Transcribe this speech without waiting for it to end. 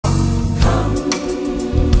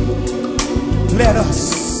let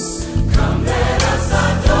us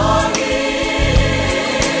adore Him.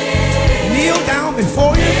 Kneel down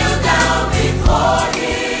before Him.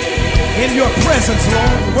 In your presence,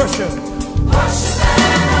 Lord, worship. Worship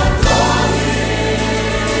and adore Him.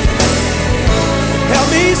 Help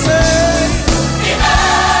me say,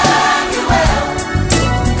 Emmanuel.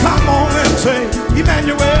 Come on and say,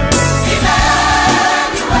 Emmanuel. Emmanuel.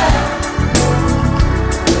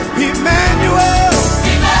 Emmanuel.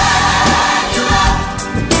 Emmanuel.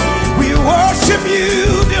 We worship you,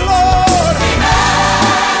 dear Lord.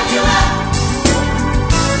 Emmanuel.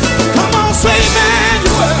 Come on, say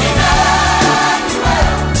Emmanuel. Emmanuel.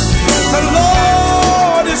 The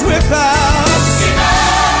Lord is with us.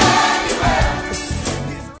 Emmanuel.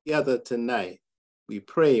 Together tonight, we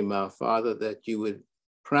pray, my Father, that you would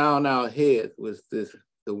crown our heads with the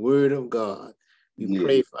word of God. We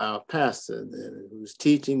pray for our pastor who's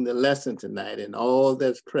teaching the lesson tonight and all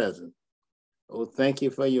that's present. Oh, thank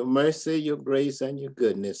you for your mercy, your grace, and your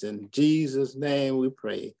goodness. In Jesus' name we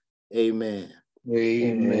pray. Amen.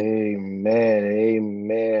 Amen.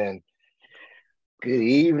 Amen. Good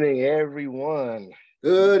evening, everyone.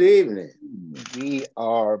 Good evening. We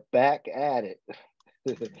are back at it.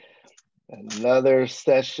 Another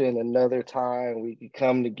session, another time we can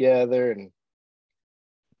come together and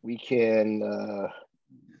we can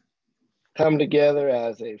come together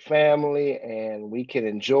as a family and we can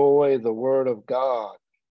enjoy the Word of God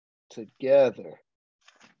together.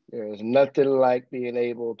 There is nothing like being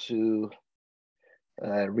able to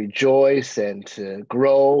rejoice and to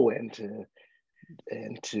grow and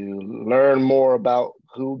to learn more about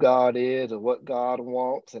who God is and what God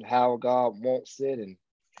wants and how God wants it and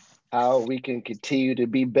how we can continue to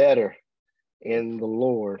be better in the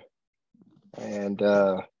Lord. And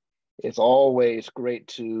it's always great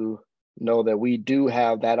to know that we do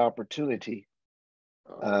have that opportunity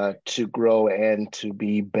to grow and to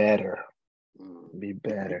be better.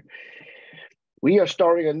 We are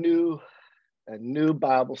starting a new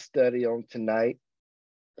Bible study on tonight.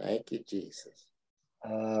 Thank you, Jesus.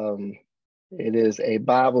 It is a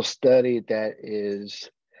Bible study that is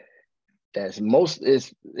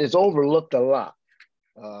overlooked a lot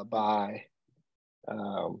by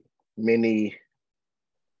many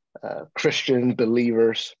Christian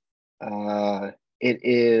believers. It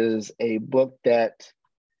is a book that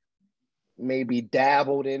may be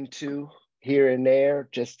dabbled into here and there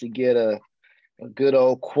just to get a good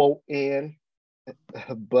old quote in.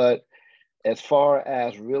 But as far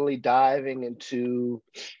as really diving into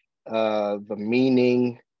the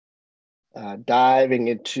meaning, diving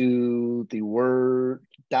into the word,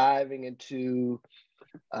 diving into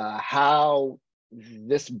how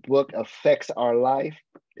this book affects our life,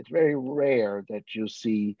 it's very rare that you'll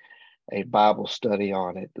see a Bible study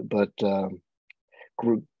on it. But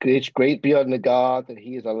it's great be unto God that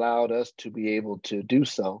He has allowed us to be able to do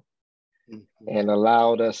so, and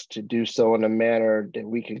allowed us to do so in a manner that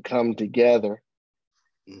we can come together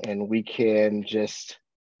and we can just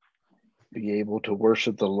be able to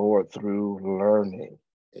worship the Lord through learning.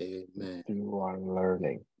 Amen. Through our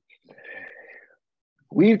learning.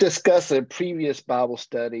 We've discussed in previous Bible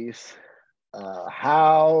studies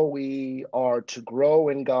how we are to grow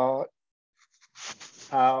in God,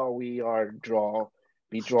 how we are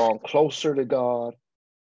be drawn closer to God,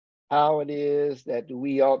 how it is that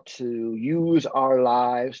we ought to use our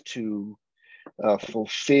lives to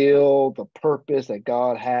fulfill the purpose that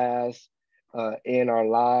God has in our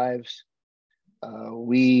lives.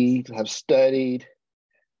 We have studied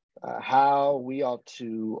how we ought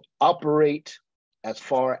to operate as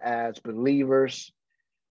far as believers,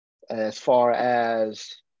 as far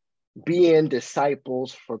as being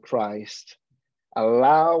disciples for Christ,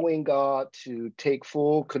 allowing God to take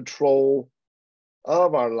full control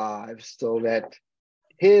of our lives so that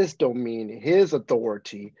His dominion, His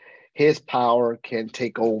authority, His power can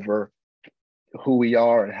take over who we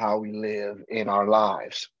are and how we live in our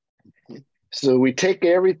lives. So we take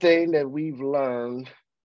everything that we've learned,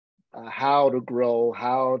 how to grow,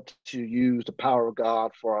 how to use the power of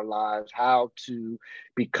God for our lives, how to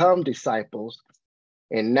become disciples.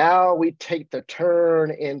 And now we take the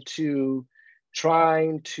turn into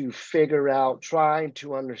trying to figure out, trying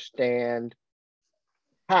to understand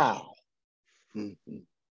how.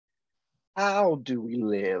 How do we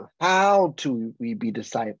live? How do we be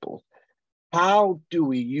disciples? How do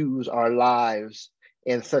we use our lives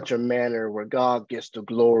in such a manner where God gets the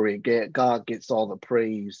glory, God gets all the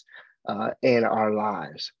praise in our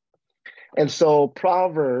lives? And so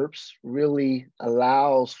Proverbs really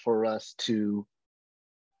allows for us to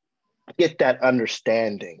get that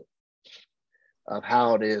understanding of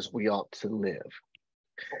how it is we ought to live.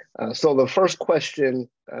 So the first question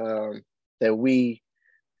that we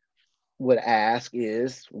would ask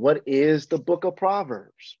is, what is the book of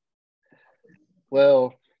Proverbs?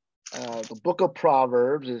 Well, the book of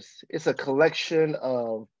Proverbs it's a collection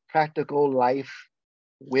of practical life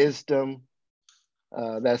wisdom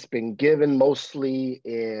that's been given mostly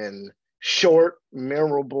in short,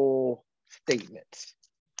 memorable statements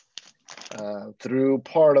through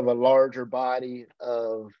part of a larger body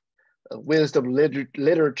of wisdom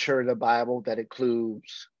literature in the Bible that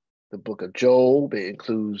includes the book of Job, it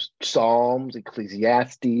includes Psalms,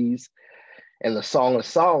 Ecclesiastes, and the Song of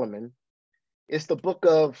Solomon. It's the book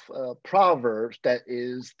of Proverbs that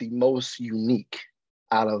is the most unique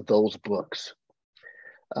out of those books.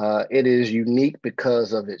 It is unique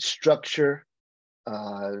because of its structure.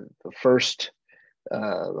 The first,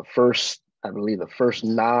 I believe, the first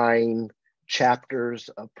 9 chapters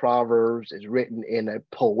of Proverbs is written in a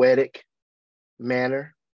poetic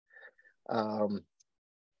manner.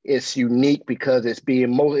 It's unique because it's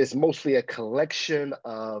mostly a collection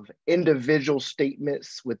of individual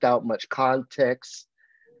statements without much context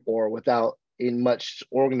or without in much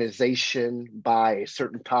organization by a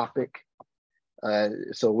certain topic.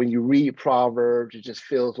 So when you read Proverbs, it just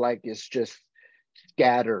feels like it's just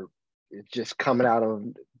scattered. It's just coming out of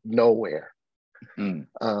nowhere.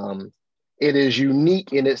 It is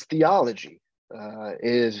unique in its theology. It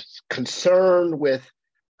is concerned with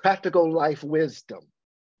practical life wisdom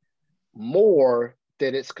more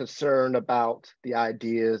than it's concerned about the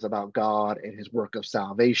ideas about God and his work of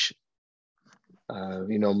salvation.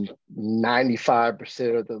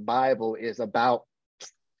 95% of the Bible is about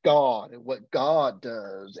God and what God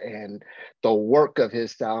does and the work of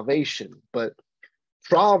his salvation. But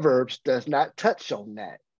Proverbs does not touch on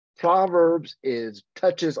that. Proverbs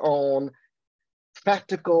touches on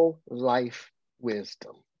practical life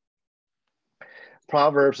wisdom.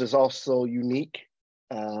 Proverbs is also unique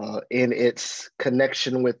in its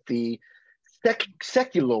connection with the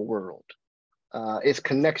secular world, its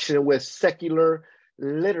connection with secular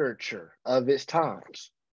literature of its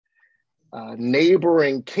times.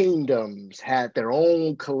 Neighboring kingdoms had their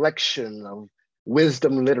own collection of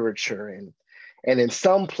wisdom literature, and in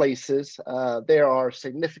some places, there are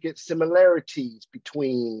significant similarities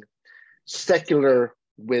between secular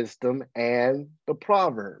wisdom and the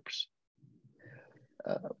Proverbs.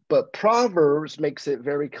 But Proverbs makes it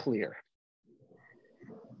very clear.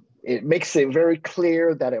 It makes it very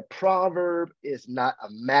clear that a proverb is not a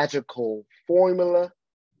magical formula,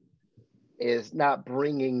 is not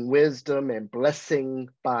bringing wisdom and blessing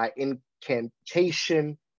by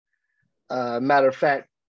incantation. Matter of fact,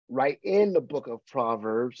 right in the book of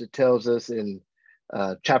Proverbs, it tells us in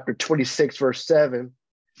chapter 26, verse 7,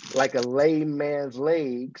 like a lame man's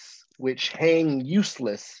legs, which hang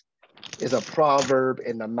useless, is a proverb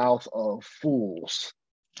in the mouth of fools.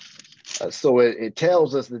 So it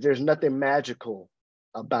tells us that there's nothing magical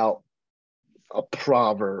about a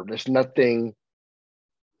proverb. There's nothing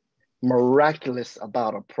miraculous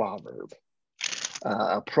about a proverb.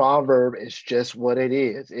 A proverb is just what it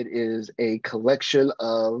is. It is a collection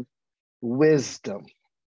of wisdom.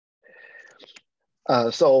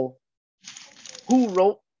 So who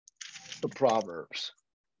wrote the Proverbs?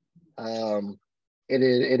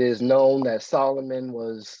 It is known that Solomon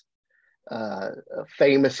was a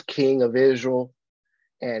famous king of Israel,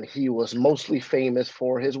 and he was mostly famous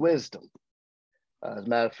for his wisdom. As a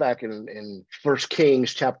matter of fact, in 1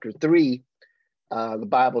 Kings chapter 3, the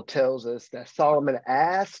Bible tells us that Solomon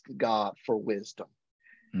asked God for wisdom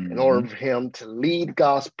in order for him to lead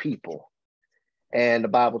God's people. And the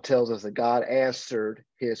Bible tells us that God answered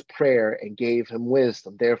his prayer and gave him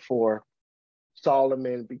wisdom. Therefore,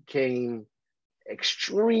 Solomon became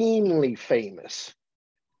extremely famous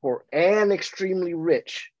and extremely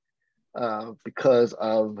rich because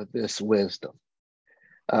of this wisdom.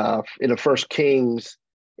 In the First Kings,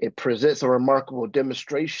 it presents a remarkable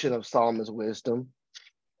demonstration of Solomon's wisdom,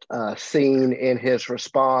 seen in his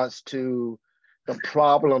response to the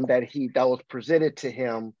problem that was presented to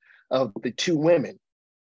him of the 2 women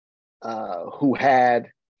who had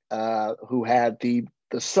the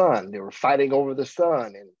son. They were fighting over the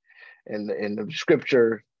son, and the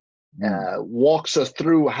scripture walks us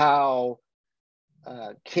through how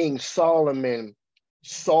King Solomon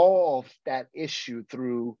solved that issue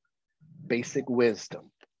through basic wisdom.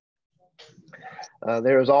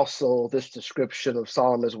 There is also this description of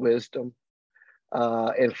Solomon's wisdom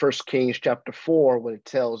in 1 Kings chapter 4, when it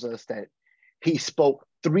tells us that he spoke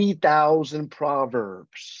 3,000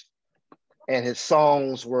 proverbs, and his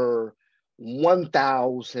songs were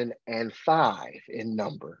 1,005 in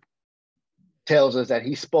number. tells us that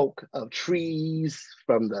he spoke of trees,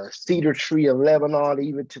 from the cedar tree of Lebanon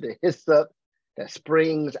even to the hyssop that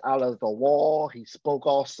springs out of the wall. He spoke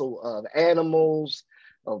also of animals,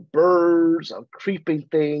 of birds, of creeping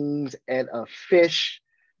things, and of fish.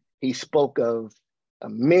 He spoke of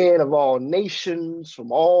men of all nations,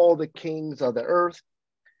 from all the kings of the earth.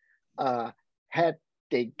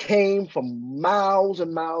 They came from miles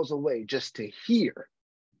and miles away just to hear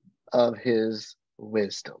of his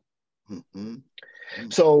wisdom. Mm-hmm.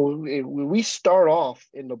 So when we start off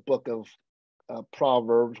in the book of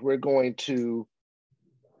Proverbs, we're going to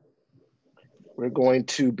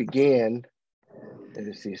begin. Let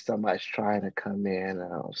me see, somebody's trying to come in. I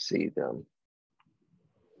don't see them.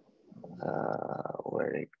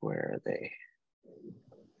 Where are they?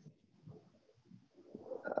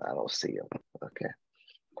 I don't see them. Okay.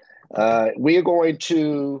 We are going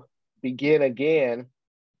to begin again,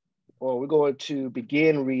 or we're going to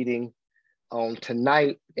begin reading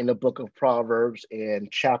tonight in the book of Proverbs in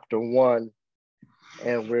chapter 1,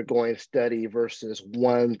 and we're going to study verses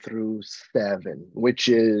 1 through 7, which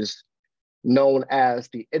is known as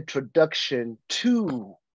the introduction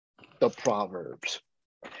to the Proverbs.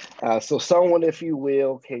 So someone, if you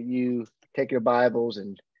will, can you take your Bibles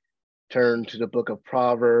and turn to the book of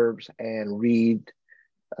Proverbs and read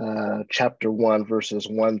chapter 1, verses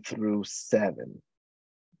 1 through 7.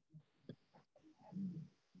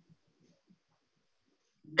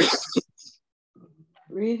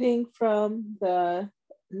 Reading from the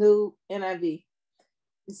New NIV.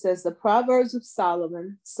 It says, the Proverbs of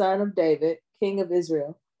Solomon, son of David, king of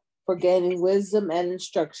Israel, for gaining wisdom and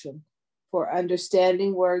instruction, for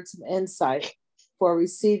understanding words of insight, for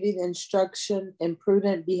receiving instruction in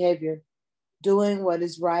prudent behavior, doing what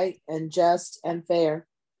is right and just and fair,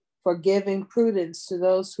 for giving prudence to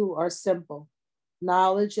those who are simple,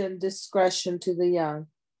 knowledge and discretion to the young.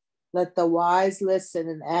 Let the wise listen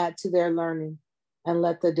and add to their learning, and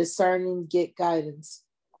let the discerning get guidance.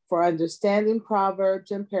 For understanding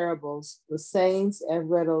proverbs and parables, the sayings and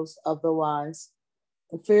riddles of the wise.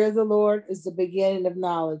 The fear of the Lord is the beginning of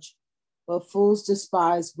knowledge, but fools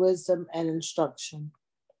despise wisdom and instruction.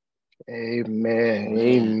 Amen.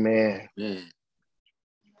 Amen. Amen.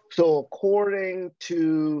 So according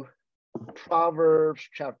to Proverbs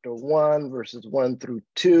chapter 1, verses 1 through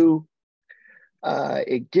 2,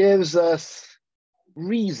 it gives us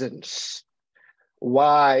reasons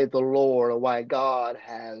why the Lord, or why God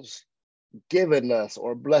has given us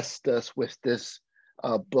or blessed us with this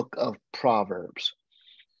book of Proverbs.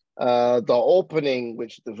 The opening,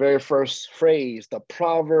 which the very first phrase, the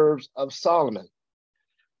Proverbs of Solomon.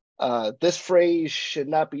 This phrase should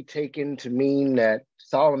not be taken to mean that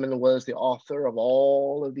Solomon was the author of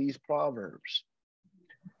all of these Proverbs.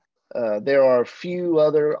 There are a few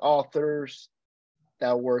other authors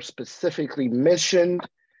that were specifically mentioned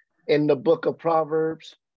in the book of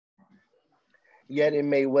Proverbs, yet it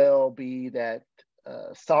may well be that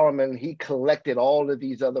Solomon, he collected all of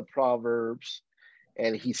these other Proverbs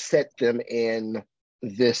and he set them in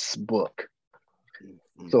this book.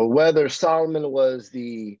 So whether Solomon was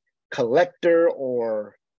the collector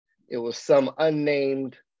or it was some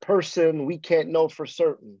unnamed person, we can't know for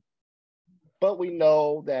certain. But we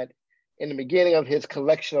know that in the beginning of his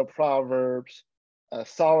collection of Proverbs,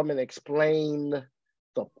 Solomon explained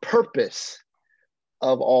the purpose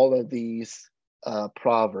of all of these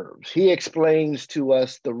Proverbs. He explains to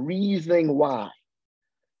us the reasoning why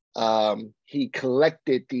he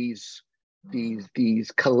collected these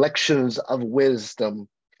collections of wisdom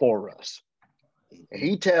for us.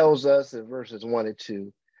 He tells us in verses 1 and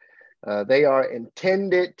 2, they are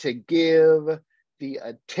intended to give the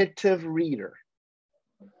attentive reader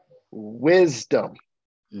wisdom,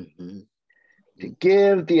 to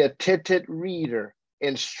give the attentive reader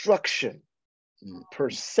instruction,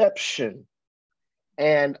 perception,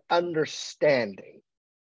 and understanding.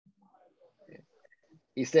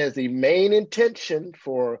 He says the main intention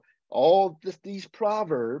for all these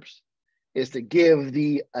Proverbs is to give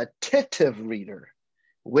the attentive reader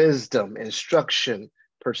wisdom, instruction,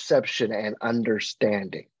 perception, and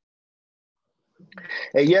understanding.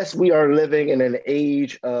 And yes, we are living in an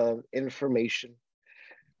age of information.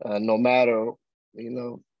 No matter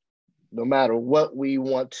what we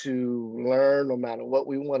want to learn, no matter what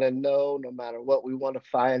we want to know, no matter what we want to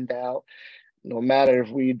find out, no matter if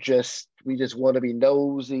we just want to be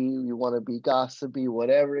nosy, we want to be gossipy,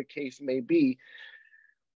 whatever the case may be,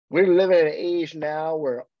 we're living in an age now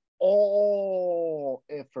where all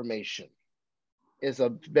information is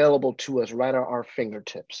available to us right at our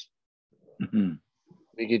fingertips.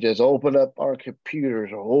 We could just open up our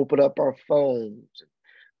computers or open up our phones,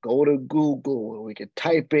 go to Google and we can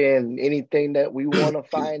type in anything that we want to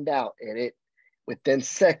find out, and it within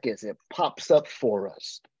seconds it pops up for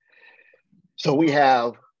us. So we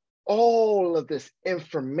have all of this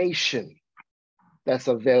information that's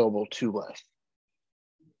available to us.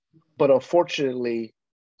 But unfortunately,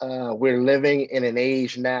 we're living in an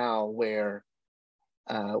age now where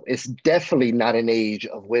it's definitely not an age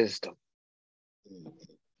of wisdom.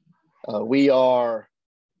 We are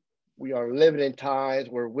living in times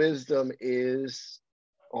where wisdom is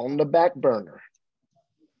on the back burner.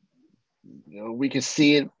 You know, we can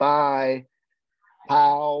see it by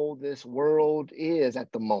how this world is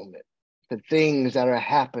at the moment, the things that are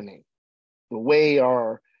happening, the way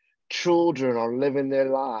our children are living their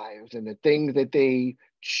lives, and the things that they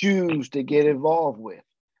choose to get involved with.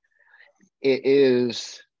 It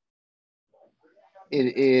is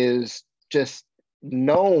just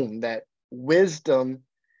known that wisdom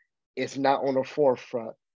is not on the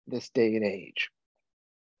forefront this day and age.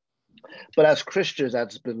 But as Christians,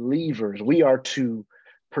 as believers, we are to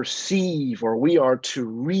perceive, or we are to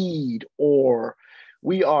read, or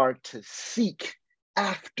we are to seek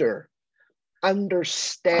after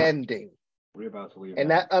understanding. And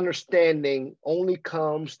that understanding only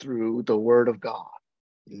comes through the Word of God.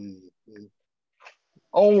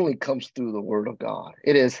 Only comes through the Word of God.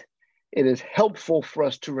 It is helpful for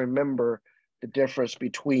us to remember the difference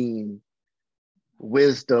between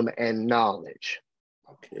wisdom and knowledge.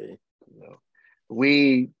 Okay. You know,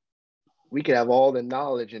 we can have all the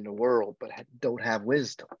knowledge in the world, but don't have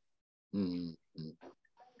wisdom. Mm-hmm.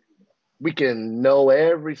 We can know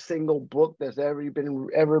every single book that's ever been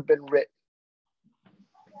written,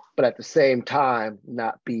 but at the same time,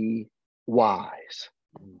 not be wise.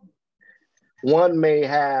 One may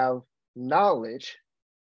have knowledge,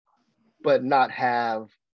 but not have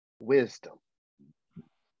wisdom.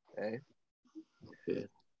 Okay.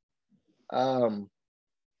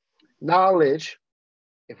 Knowledge,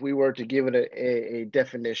 if we were to give it a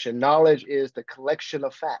definition, knowledge is the collection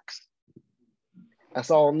of facts. That's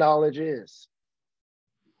all knowledge is.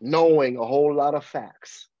 Knowing a whole lot of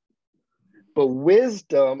facts. But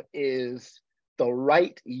wisdom is the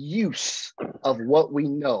right use of what we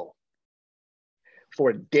know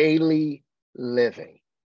for daily living.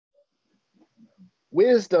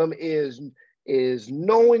 Wisdom is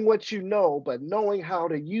knowing what you know, but knowing how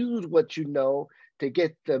to use what you know to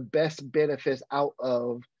get the best benefits out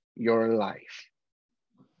of your life.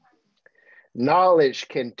 Knowledge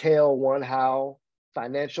can tell one how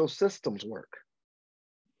financial systems work.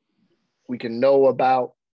 We can know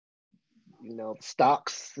about,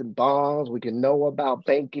 stocks and bonds. We can know about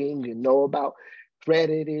banking. We can know about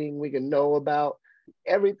crediting. We can know about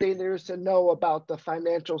everything there is to know about the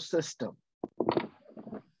financial system.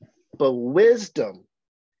 But wisdom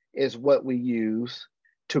is what we use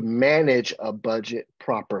to manage a budget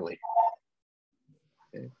properly.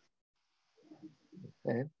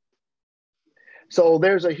 Okay. So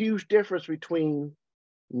there's a huge difference between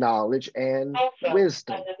knowledge and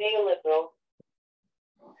wisdom.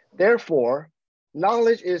 Therefore,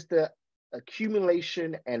 knowledge is the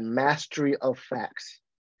accumulation and mastery of facts,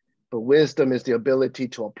 but wisdom is the ability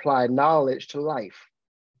to apply knowledge to life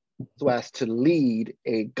so as to lead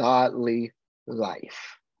a godly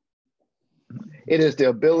life. It is the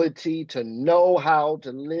ability to know how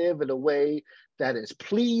to live in a way that is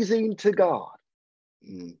pleasing to God.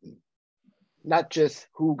 Mm-hmm. Not just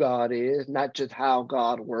who God is, not just how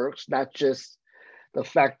God works, not just the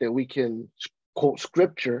fact that we can quote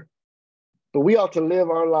scripture, but we ought to live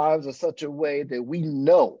our lives in such a way that we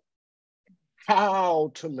know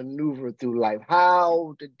how to maneuver through life,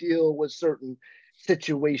 how to deal with certain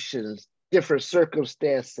situations, different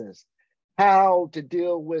circumstances, how to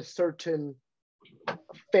deal with certain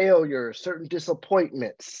failures, certain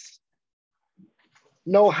disappointments,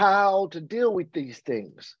 know how to deal with these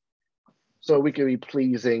things so we can be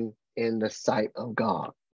pleasing in the sight of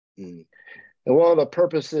God. Mm. And one of the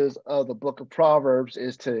purposes of the book of Proverbs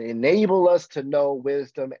is to enable us to know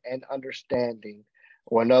wisdom and understanding,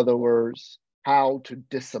 or in other words, how to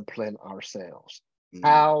discipline ourselves,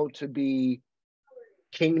 how to be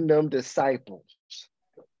kingdom disciples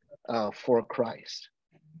for Christ.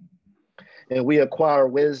 And we acquire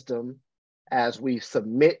wisdom as we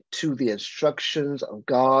submit to the instructions of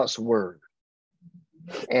God's word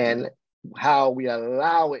and how we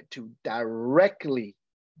allow it to directly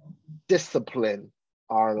discipline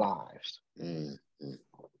our lives. Mm-hmm.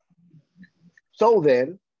 So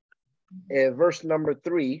then, in verse number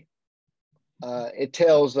 3, it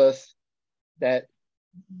tells us that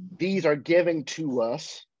these are given to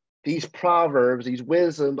us, these proverbs, these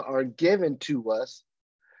wisdoms are given to us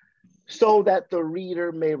so that the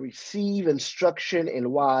reader may receive instruction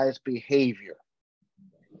in wise behavior,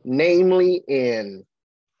 namely in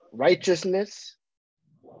righteousness,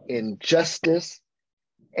 in justice,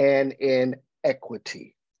 and in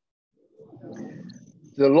equity.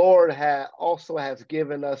 The Lord also has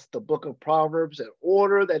given us the book of Proverbs in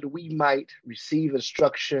order that we might receive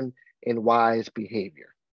instruction in wise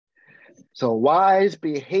behavior. So wise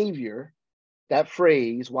behavior, that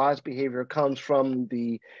phrase, wise behavior, comes from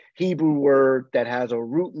the Hebrew word that has a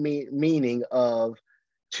root meaning of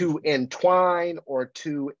to entwine or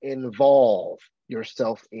to involve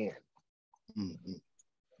yourself in. Mm-hmm.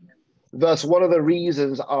 Thus, one of the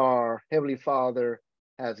reasons our Heavenly Father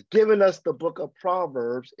has given us the book of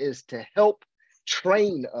Proverbs is to help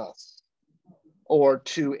train us or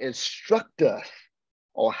to instruct us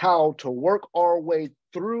on how to work our way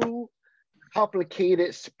through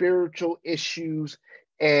complicated spiritual issues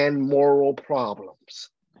and moral problems.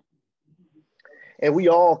 And we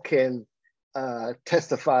all can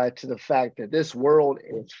testify to the fact that this world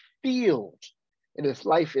is filled, and this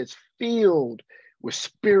life is filled with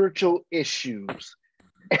spiritual issues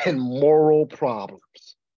and moral problems.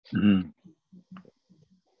 Mm-hmm.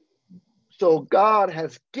 So God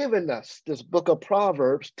has given us this book of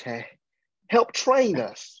Proverbs to help train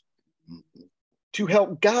us, to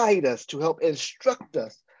help guide us, to help instruct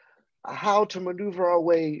us how to maneuver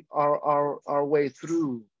our way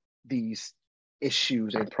through these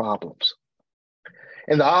issues and problems.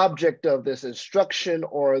 And the object of this instruction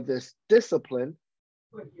or this discipline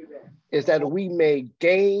is that we may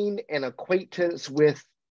gain an acquaintance with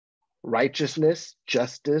righteousness,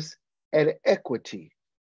 justice, and equity.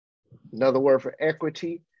 Another word for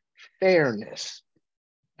equity, fairness.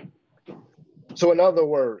 So in other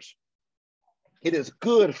words, it is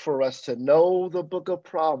good for us to know the book of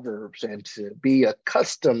Proverbs and to be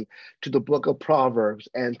accustomed to the book of Proverbs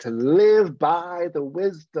and to live by the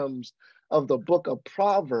wisdoms of the book of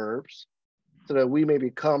Proverbs so that we may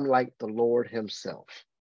become like the Lord himself.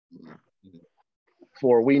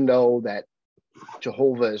 For we know that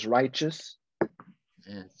Jehovah is righteous,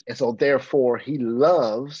 and so therefore he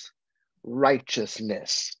loves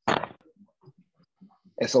righteousness.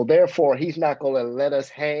 And so therefore he's not going to let us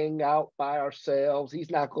hang out by ourselves.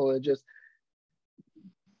 He's not going to just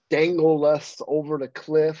dangle us over the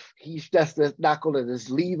cliff. He's just not going to just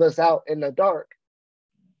leave us out in the dark,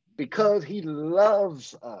 because he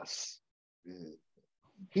loves us.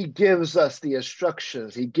 He gives us the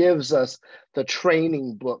instructions. He gives us the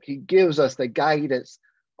training book. He gives us the guidance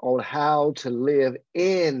on how to live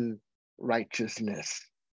in righteousness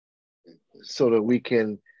so that we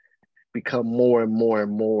can become more and more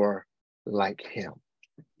and more like him.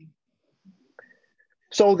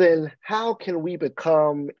 So then, how can we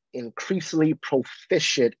become increasingly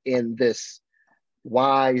proficient in this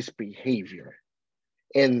wise behavior,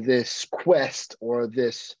 in this quest or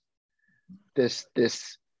this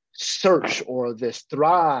search or this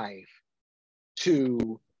thrive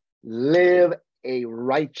to live a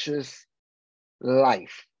righteous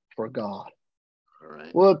life for God? All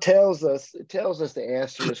right. Well, it tells us to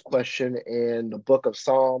answer this question in the book of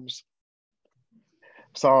Psalms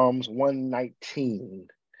 119.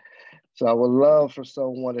 So I would love for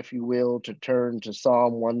someone, if you will, to turn to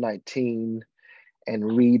Psalm 119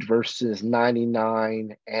 and read verses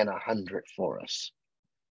 99 and 100 for us.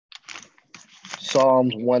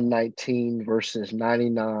 Psalms 119, verses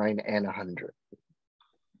 99 and 100.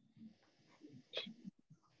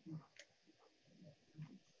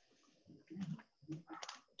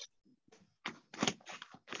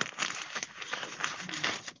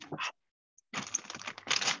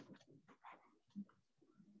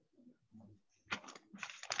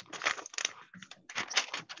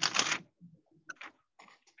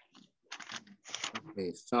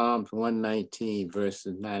 Okay, Psalms 119,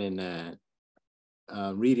 verses 99.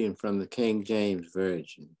 Reading from the King James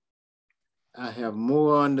Version. I have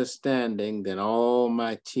more understanding than all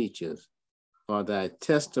my teachers, for thy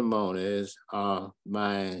testimonies are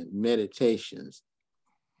my meditations.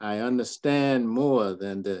 I understand more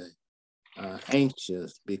than the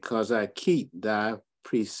ancients, because I keep thy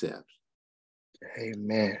precepts.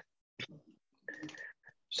 Amen.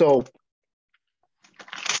 So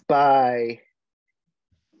by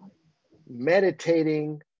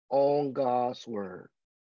meditating on God's word,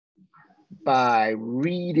 by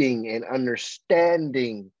reading and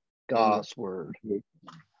understanding God's word,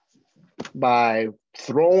 by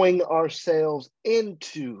throwing ourselves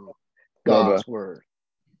into God's word,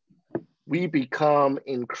 we become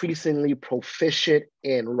increasingly proficient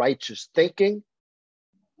in righteous thinking,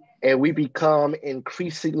 and we become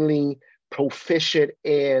increasingly proficient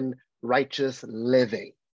in righteous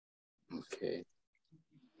living. Okay.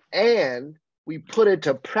 And we put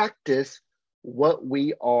into practice what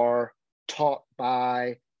we are taught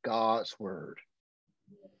by God's word.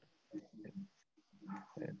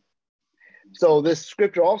 So this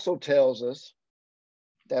scripture also tells us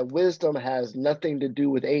that wisdom has nothing to do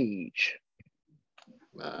with age.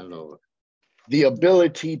 My Lord. The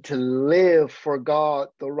ability to live for God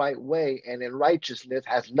the right way and in righteousness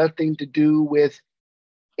has nothing to do with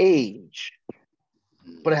age,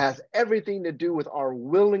 but it has everything to do with our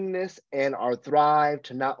willingness and our drive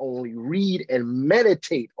to not only read and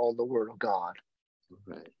meditate on the word of God,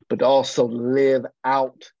 Right. but also live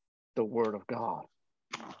out the word of God.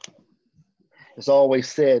 It's always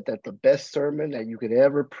said that the best sermon that you could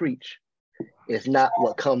ever preach is not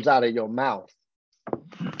what comes out of your mouth,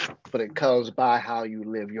 but it comes by how you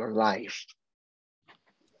live your life.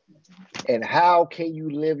 And how can you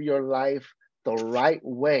live your life the right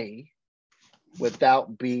way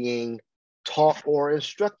without being taught or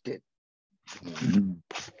instructed? Mm-hmm.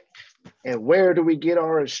 And where do we get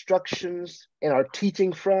our instructions and our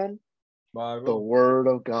teaching from? Bible. The word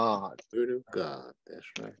of God. Word of God. That's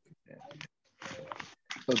right.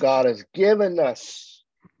 So God has given us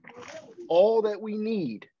all that we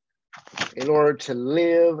need in order to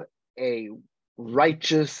live a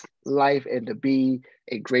righteous life and to be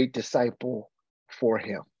a great disciple for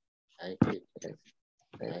him. Thank you.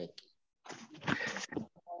 Thank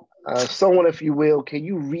you. Someone, if you will, can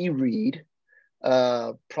you reread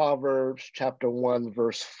Proverbs chapter 1,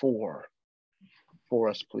 verse 4 for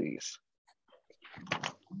us, please?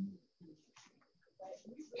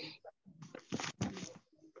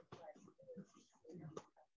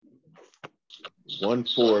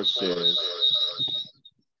 1:4 says,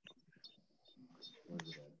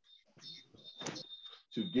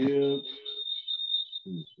 to give.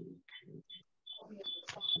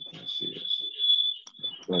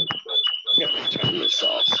 Turn this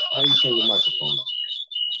off. How you turn your microphone off?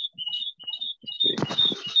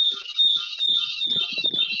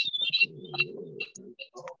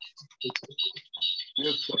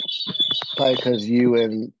 Probably because you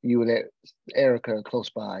and Erica are close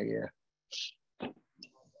by, yeah.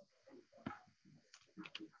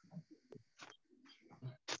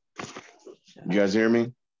 You guys hear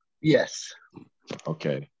me? Yes.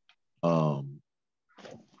 Okay. Now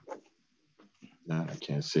I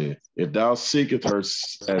can't say it. If thou seekest her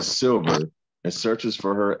as silver and searchest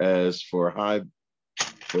for her as for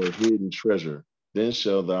hidden treasure, then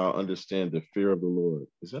shalt thou understand the fear of the Lord.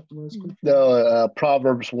 Is that the right scripture? No,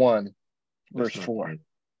 Proverbs 1, verse 4. Right.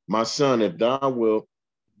 My son, if thou wilt.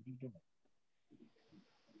 What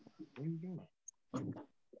are you doing?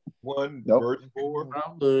 1 Nope. verse 4.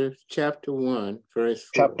 Proverbs chapter 1, verse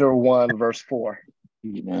 4. Chapter 1, verse 4.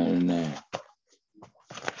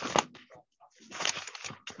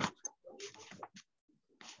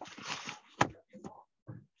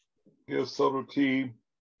 Give subtlety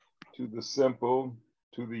to the simple,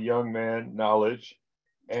 to the young man, knowledge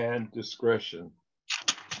and discretion.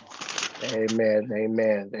 Amen.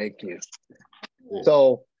 Amen. Thank you.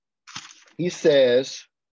 So he says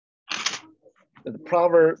that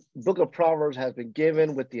the book of Proverbs has been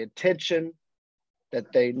given with the intention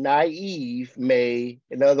that the naive may,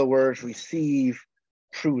 in other words, receive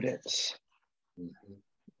prudence.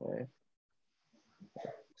 Okay.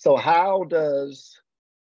 So how does,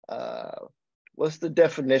 what's the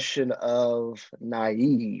definition of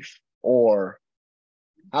naive, or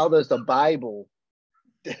how does the Bible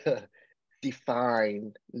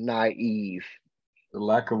define naive? The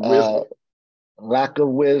lack of wisdom. Lack of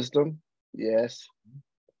wisdom, yes.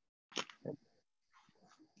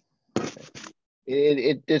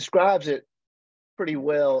 It describes it pretty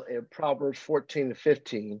well in Proverbs 14 and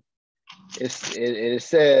 15. It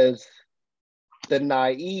says, the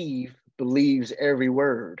naive believes every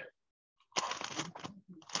word,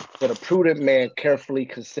 but a prudent man carefully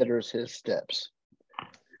considers his steps.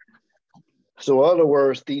 So in other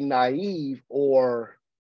words, the naive or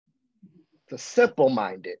the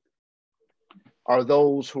simple-minded are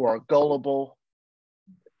those who are gullible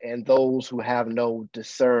and those who have no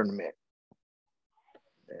discernment.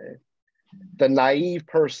 Okay. The naive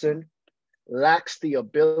person lacks the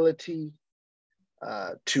ability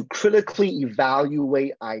to critically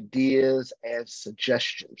evaluate ideas and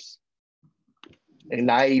suggestions. A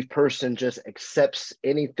naive person just accepts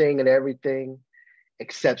anything and everything,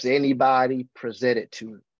 accepts anybody presented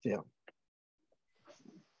to them.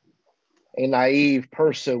 A naive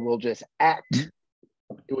person will just act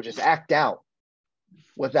out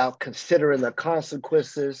without considering the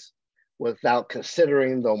consequences, without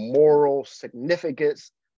considering the moral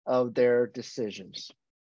significance of their decisions.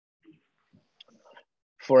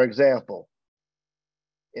 For example,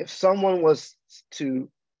 if someone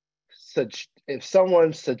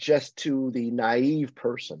suggests to the naive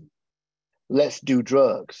person, let's do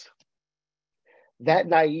drugs, that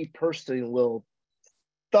naive person will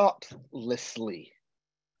thoughtlessly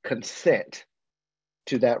consent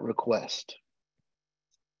to that request.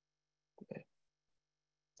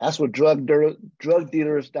 That's what drug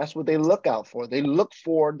dealers, that's what they look out for. They look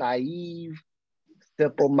for naive,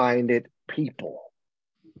 simple-minded people.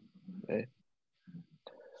 Okay?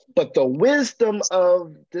 But the wisdom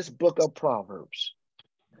of this book of Proverbs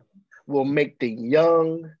will make the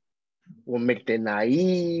young, will make the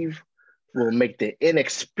naive, will make the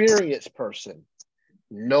inexperienced person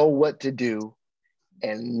know what to do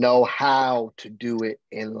and know how to do it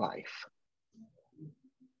in life.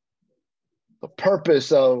 The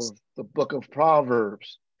purpose of the book of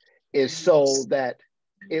Proverbs is so that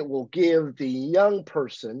it will give the young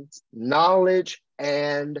person knowledge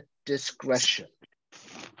and discretion.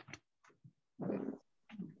 It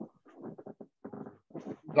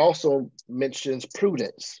also mentions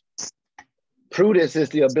prudence. Prudence is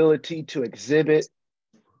the ability to exhibit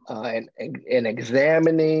and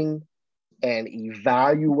examining and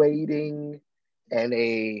evaluating and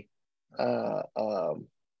a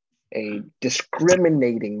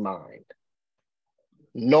discriminating mind,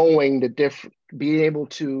 knowing the different, being able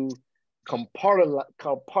to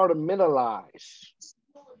compartmentalize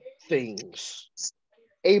things,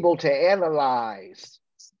 able to analyze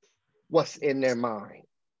what's in their mind.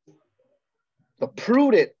 The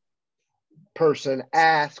prudent person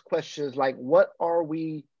asks questions like, what are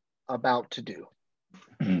we about to do?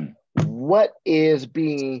 What is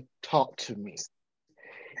being taught to me?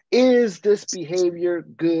 Is this behavior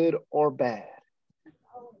good or bad?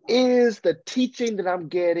 Is the teaching that I'm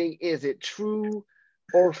getting, is it true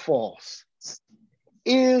or false?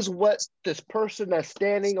 Is what this person that's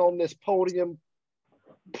standing on this podium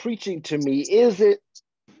preaching to me, is it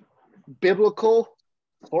biblical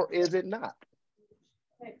or is it not?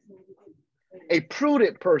 A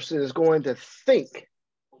prudent person is going to think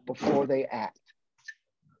before they act.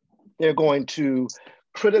 They're going to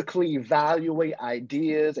critically evaluate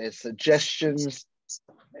ideas and suggestions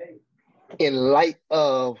in light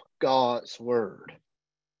of God's word.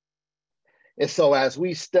 And so as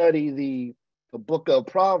we study the book of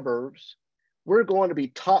Proverbs, we're going to be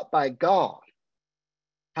taught by God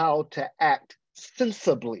how to act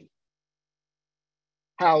sensibly,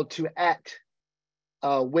 how to act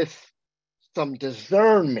with some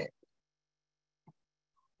discernment.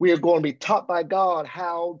 We are going to be taught by God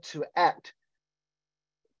how to act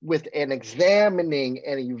with an examining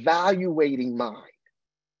and evaluating mind,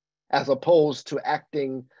 as opposed to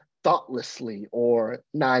acting thoughtlessly or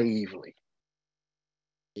naively.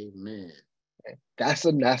 Amen. That's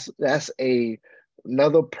another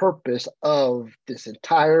purpose of this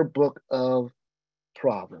entire book of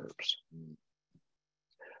Proverbs.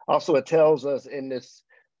 Also, it tells us in this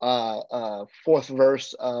fourth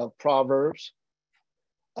verse of Proverbs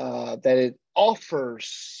that it offers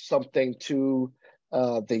something to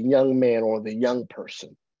the young man or the young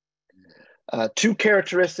person. Two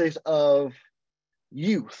characteristics of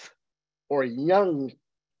youth or a young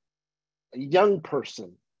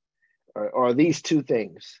person are these two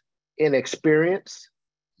things: inexperience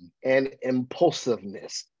and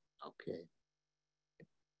impulsiveness. Okay.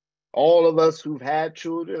 All of us who've had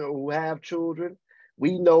children or who have children,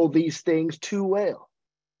 we know these things too well.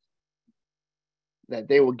 That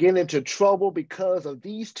they will get into trouble because of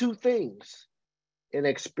these two things: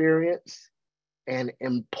 inexperience and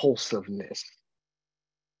impulsiveness.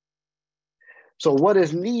 So what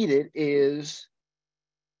is needed is,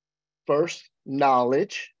 first,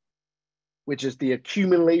 knowledge, which is the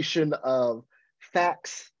accumulation of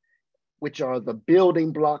facts, which are the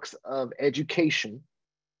building blocks of education.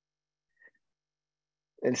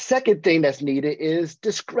 And second thing that's needed is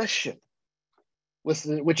discretion,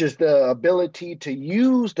 which is the ability to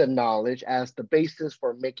use the knowledge as the basis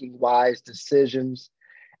for making wise decisions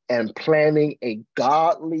and planning a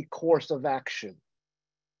godly course of action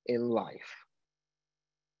in life.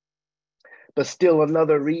 But still,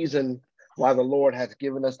 another reason why the Lord has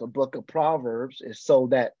given us the book of Proverbs is so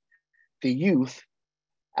that the youth,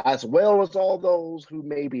 as well as all those who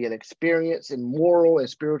may be inexperienced in moral and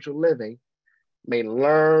spiritual living, may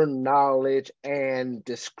learn knowledge and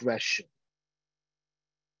discretion.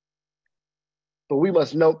 But we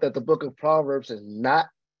must note that the book of Proverbs is not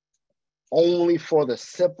only for the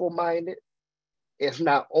simple-minded. It's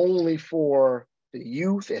not only for the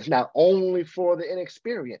youth. It's not only for the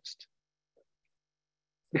inexperienced.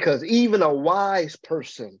 Because even a wise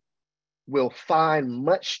person will find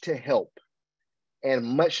much to help and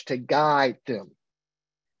much to guide them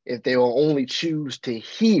if they will only choose to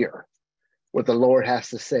hear what the Lord has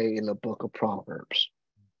to say in the book of Proverbs.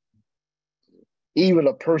 Even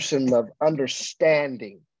a person of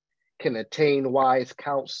understanding can attain wise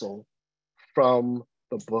counsel from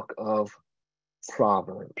the book of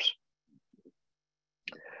Proverbs.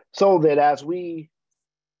 So that as we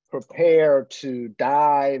prepare to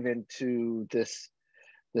dive into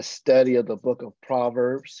the study of the book of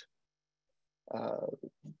Proverbs,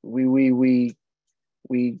 we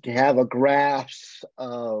have a grasp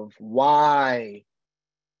of why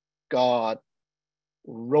God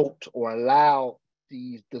wrote or allowed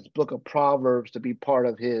this book of Proverbs to be part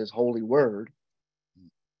of his holy word.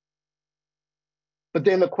 But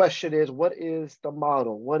then the question is, what is the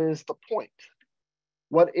model? What is the point?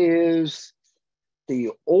 What is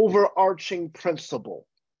the overarching principle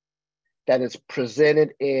that is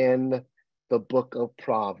presented in the book of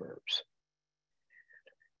Proverbs?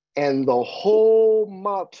 And the whole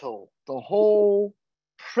motto, the whole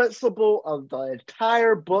principle of the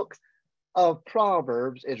entire book of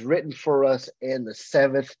Proverbs is written for us in the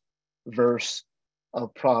 7th verse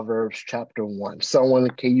of Proverbs chapter 1. Someone,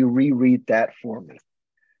 can you reread that for me?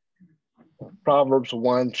 Proverbs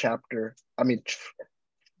chapter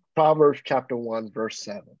 1, verse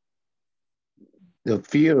 7. The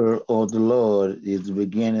fear of the Lord is the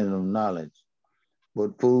beginning of knowledge,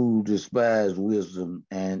 but fools despise wisdom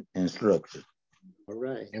and instruction. All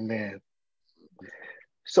right. Amen.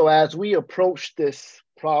 So as we approach this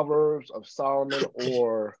Proverbs of Solomon,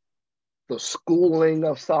 or the schooling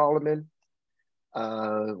of Solomon,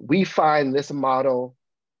 we find this motto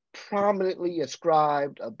prominently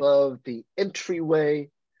inscribed above the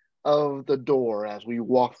entryway of the door as we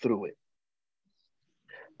walk through it.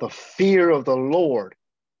 The fear of the Lord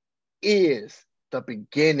is the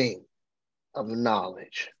beginning of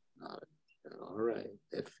knowledge. All right.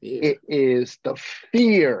 That fear. It is the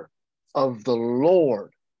fear of the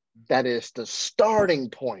Lord that is the starting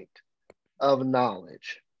point of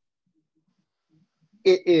knowledge.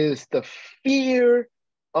 It is the fear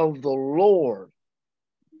of the Lord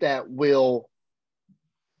that will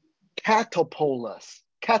catapult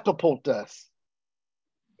us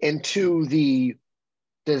into the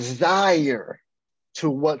desire to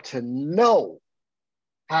want to know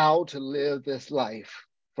how to live this life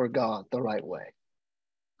for God the right way.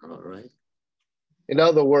 All right. In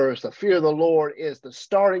other words, the fear of the Lord is the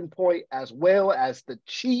starting point as well as the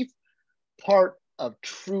chief part of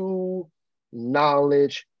true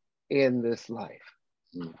knowledge in this life.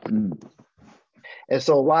 Mm-hmm. And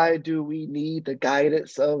so why do we need the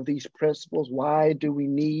guidance of these principles? Why do we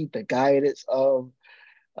need the guidance of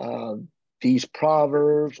these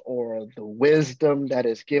Proverbs, or the wisdom that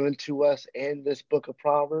is given to us in this book of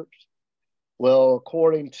Proverbs? Well,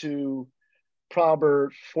 according to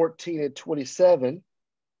Proverbs 14:27,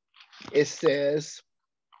 it says,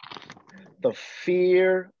 the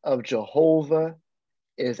fear of Jehovah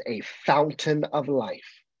is a fountain of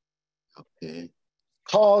life, Okay.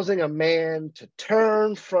 causing a man to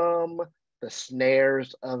turn from the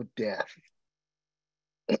snares of death.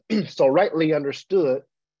 So rightly understood,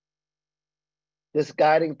 this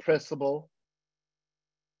guiding principle,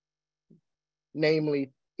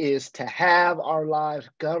 namely, is to have our lives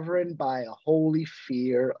governed by a holy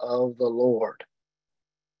fear of the Lord,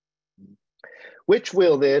 which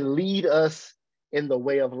will then lead us in the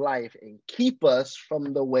way of life and keep us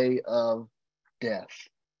from the way of death.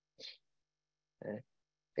 Okay?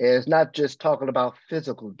 It's not just talking about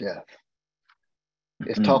physical death.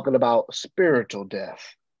 It's talking about spiritual death.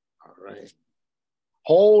 All right.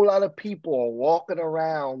 Whole lot of people are walking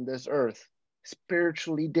around this earth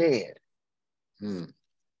spiritually dead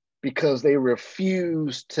because they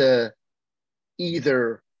refuse to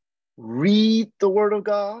either read the word of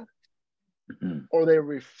God or they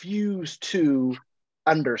refuse to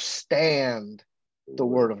understand the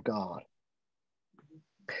word of God.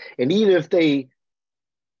 And even if they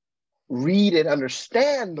read and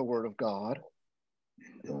understand the word of God,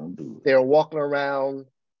 they're walking around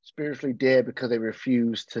spiritually dead because they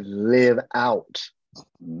refuse to live out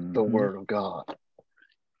the word of God.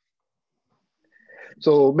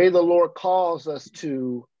 So may the Lord cause us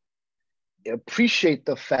to appreciate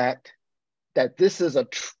the fact that this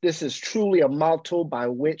is truly a motto by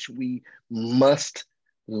which we must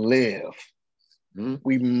live.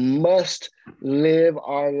 We must live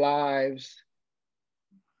our lives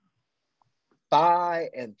by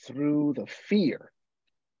and through the fear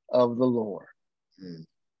of the Lord.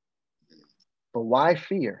 But why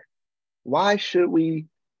fear? Why should we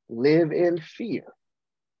live in fear?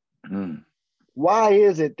 Why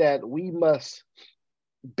is it that we must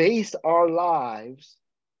base our lives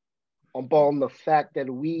upon the fact that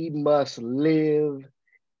we must live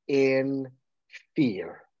in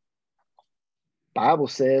fear. Bible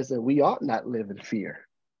says that we ought not live in fear.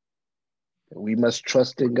 We must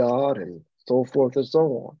trust in God and so forth and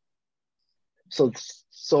so on.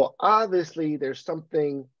 So obviously there's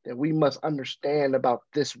something that we must understand about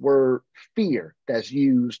this word fear that's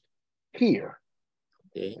used here.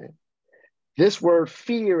 Okay. This word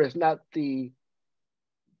fear is not the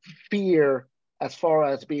fear as far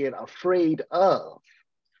as being afraid of,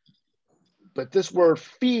 but this word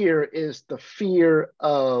fear is the fear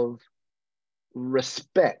of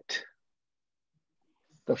respect,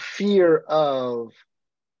 the fear of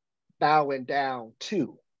bowing down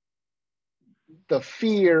to, the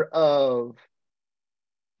fear of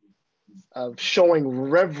showing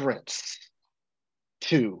reverence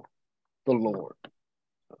to the Lord.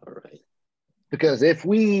 All right. Because if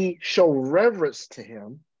we show reverence to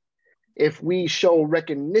him, if we show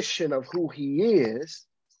recognition of who he is,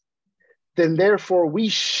 then therefore we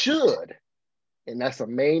should, and that's a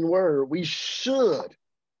main word, we should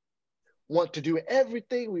want to do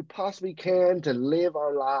everything we possibly can to live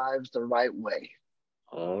our lives the right way.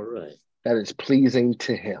 All right. That is pleasing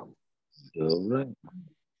to him. All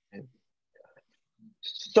right.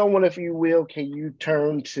 Someone, if you will, can you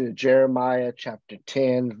turn to Jeremiah chapter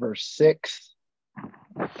 10, verse 6?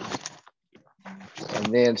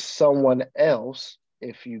 And then someone else,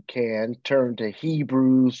 if you can, turn to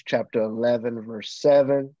Hebrews chapter 11, verse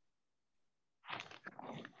 7.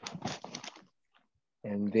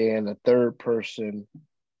 And then a third person,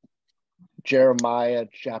 Jeremiah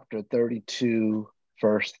chapter 32,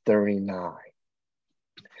 verse 39.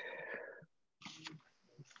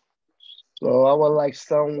 So I would like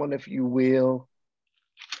someone, if you will,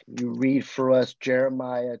 you read for us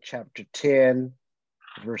Jeremiah chapter 10,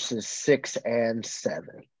 verses 6 and 7.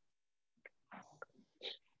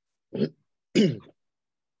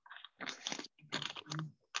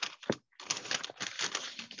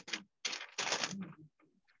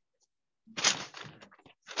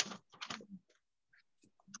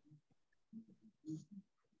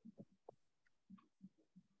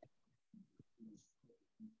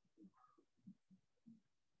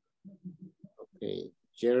 Okay,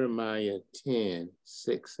 Jeremiah 10,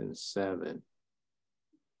 6 and 7.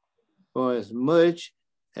 For as much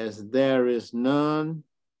as there is none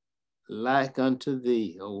like unto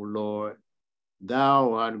thee, O Lord,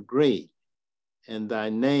 thou art great, and thy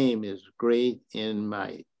name is great in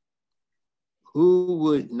might. Who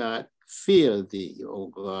would not fear thee, O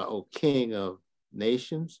God, O King of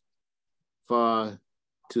nations? For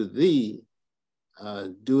to thee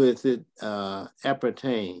doeth it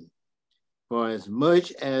appertain. For as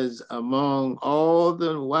much as among all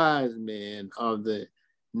the wise men of the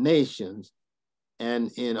nations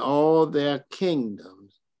and in all their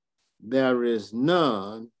kingdoms, there is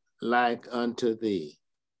none like unto thee.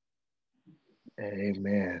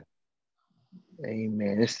 Amen.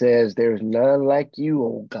 Amen. It says, there's none like you,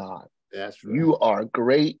 O God. That's right. You are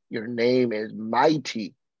great. Your name is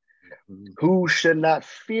mighty. Mm-hmm. Who should not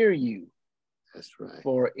fear you? That's right.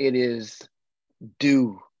 For it is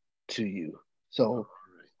due to you. So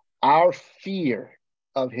our fear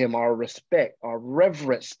of him, our respect, our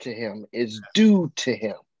reverence to him is due to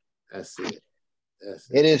him. That's it. That's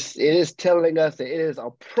it. It is telling us that it is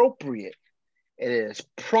appropriate, it is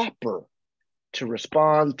proper to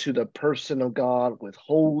respond to the person of God with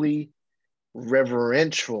holy,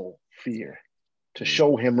 reverential fear, to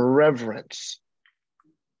show him reverence,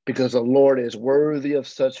 because the Lord is worthy of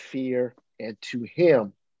such fear, and to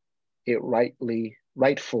him it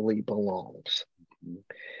rightfully belongs.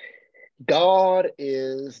 God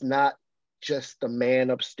is not just the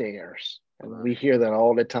man upstairs. And we hear that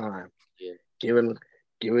all the time. Yeah.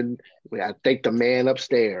 I think the man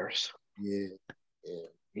upstairs. Yeah. Yeah.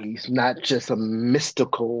 He's not just a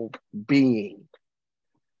mystical being,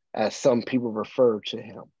 as some people refer to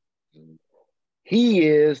him. He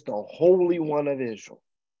is the Holy One of Israel.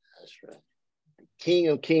 That's right. The King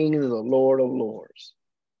of Kings and the Lord of Lords.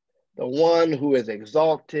 The one who is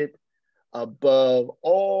exalted above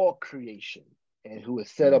all creation and who is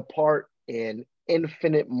set apart in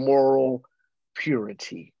infinite moral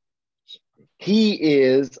purity. He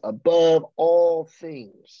is above all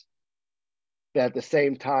things. But at the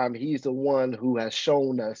same time, he's the one who has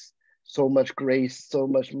shown us so much grace, so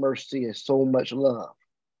much mercy, and so much love.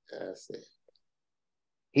 That's it.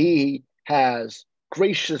 He has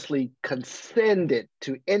graciously consented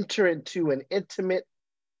to enter into an intimate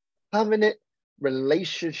covenant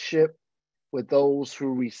relationship with those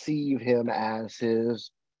who receive him as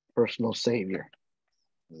his personal savior.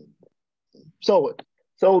 So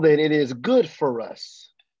so that it is good for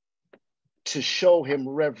us to show him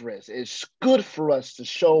reverence. It's good for us to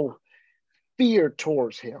show fear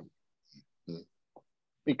towards him.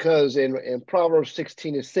 Because in Proverbs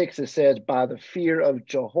 16:6, it says, by the fear of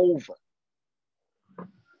Jehovah,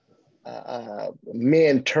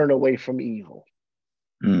 men turn away from evil.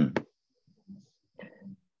 A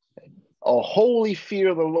holy fear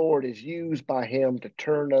of the Lord is used by him to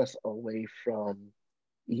turn us away from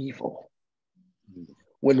evil.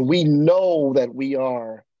 When we know that we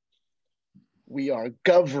are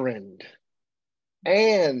governed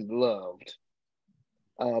and loved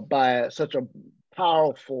by such a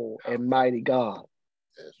powerful and mighty God,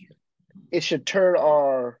 it should turn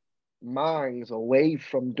our minds away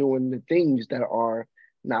from doing the things that are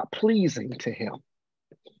not pleasing to him.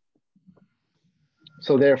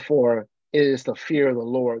 So therefore, it is the fear of the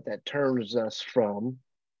Lord that turns us from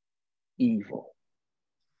evil.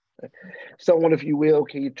 Someone, if you will,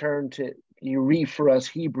 can you read for us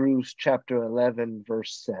Hebrews chapter 11,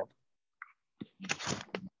 verse 7.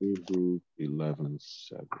 Hebrews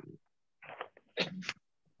 11:7.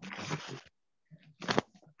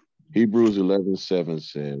 Hebrews 11:7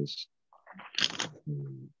 says,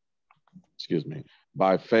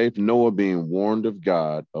 by faith Noah, being warned of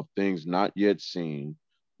God of things not yet seen,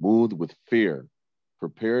 moved with fear,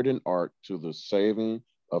 prepared an ark to the saving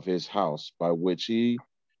of his house, by which he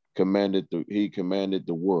commanded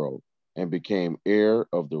the world, and became heir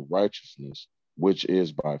of the righteousness which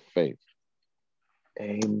is by faith.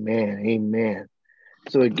 Amen. Amen.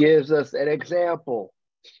 So it gives us an example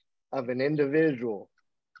of an individual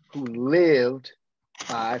who lived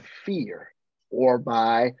by fear or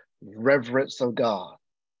by reverence of God.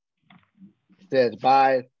 It says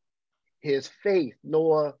by his faith,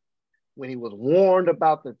 Noah, when he was warned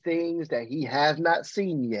about the things that he has not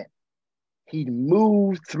seen yet, he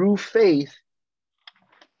moved through faith,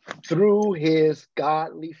 through his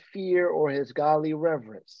godly fear or his godly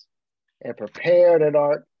reverence, and prepared an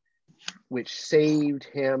ark which saved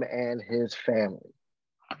him and his family.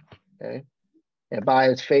 Okay? And by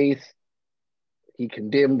his faith, he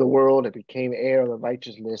condemned the world and became heir of the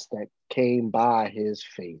righteousness that came by his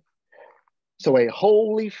faith. So a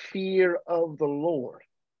holy fear of the Lord,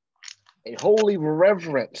 a holy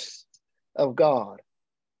reverence of God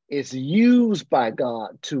is used by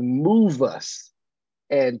God to move us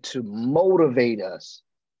and to motivate us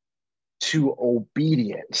to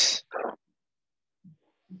obedience.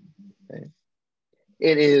 Okay?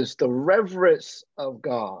 It is the reverence of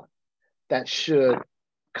God that should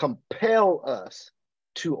compel us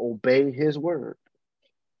to obey his word.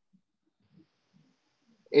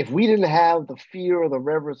 If we didn't have the fear or the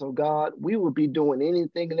reverence of God, we would be doing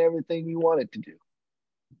anything and everything we wanted to do.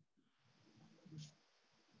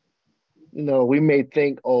 You know, we may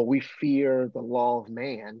think, oh, we fear the law of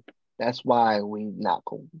man. That's why we're not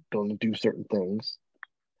going to do certain things.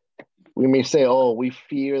 We may say, oh, we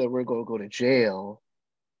fear that we're going to go to jail.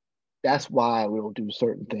 That's why we'll do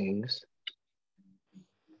certain things.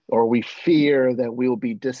 Or we fear that we'll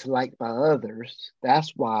be disliked by others.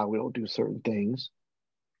 That's why we'll do certain things.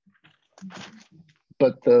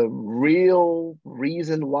 But the real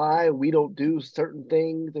reason why we don't do certain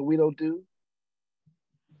things that we don't do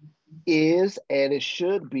is, and it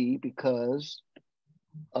should be, because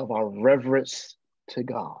of our reverence to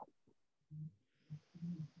God.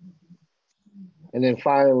 And then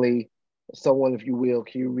finally, someone, if you will,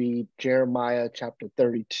 can you read Jeremiah chapter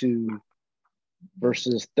 32,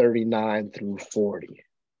 verses 39 through 40?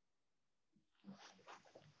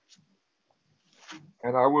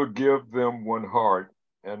 And I will give them one heart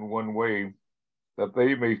and one way, that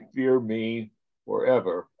they may fear me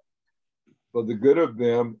forever, for the good of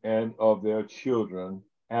them and of their children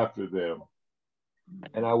after them.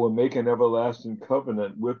 And I will make an everlasting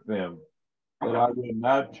covenant with them, that I will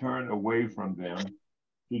not turn away from them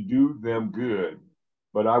to do them good,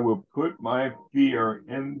 but I will put my fear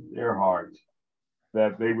in their hearts,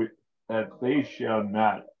 that they shall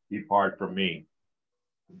not depart from me.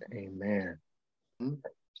 Amen.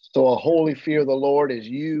 So a holy fear of the Lord is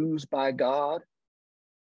used by God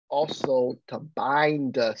also to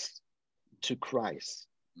bind us to Christ,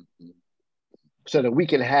 so that we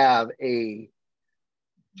can have a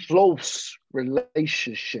close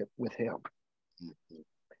relationship with him.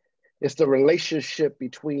 It's the relationship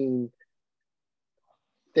between,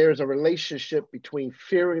 there's a relationship between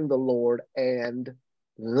fearing the Lord and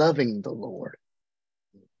loving the Lord.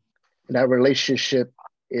 And that relationship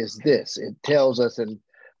is this. It tells us in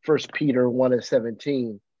 1 Peter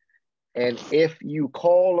 1:17, and if you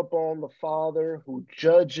call upon the Father who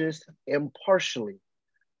judges impartially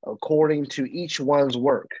according to each one's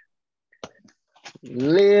work,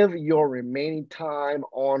 Live your remaining time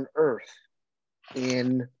on earth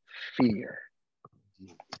in fear,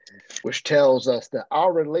 which tells us that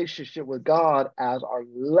our relationship with God as our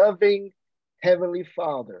loving Heavenly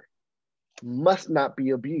Father must not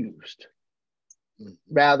be abused.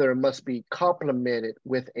 Rather, it must be complemented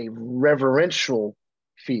with a reverential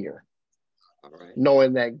fear,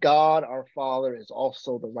 knowing that God, our Father, is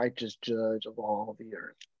also the righteous judge of all the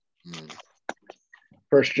earth.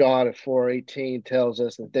 1 John 4:18 tells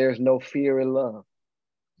us that there's no fear in love,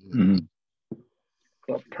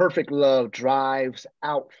 but perfect love drives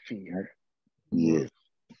out fear. Yes.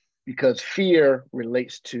 Because fear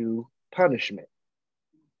relates to punishment.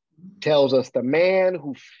 Tells us the man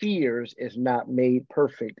who fears is not made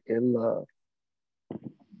perfect in love.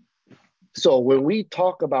 So when we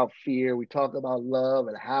talk about fear, we talk about love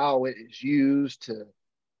and how it is used to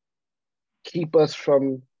keep us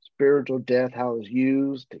from spiritual death, how it's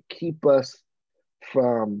used to keep us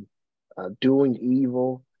from doing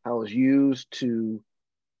evil, how it's used to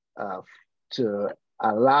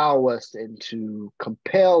allow us and to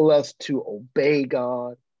compel us to obey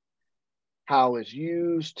God, how it's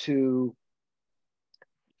used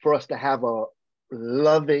for us to have a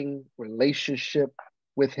loving relationship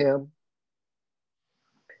with Him.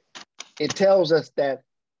 It tells us that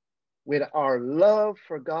when our love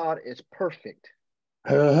for God is perfect,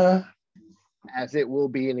 as it will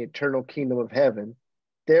be in the eternal kingdom of heaven,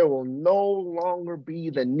 there will no longer be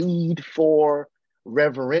the need for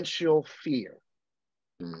reverential fear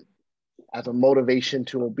as a motivation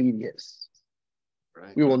to obedience.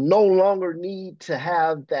 Right. We will no longer need to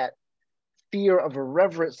have that fear of a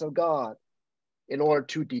reverence of God in order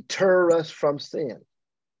to deter us from sin.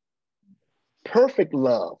 Perfect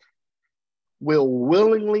love will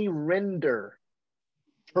willingly render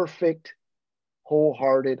perfect,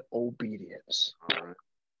 wholehearted obedience. All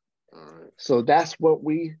right. So that's what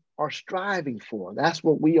we are striving for. That's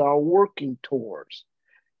what we are working towards.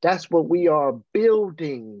 That's what we are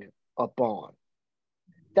building upon.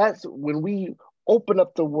 That's when we open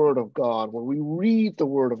up the Word of God, when we read the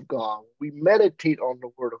Word of God, we meditate on the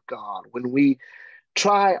Word of God, when we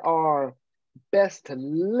try our best to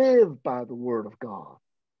live by the Word of God,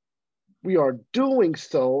 we are doing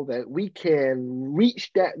so that we can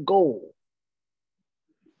reach that goal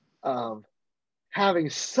of having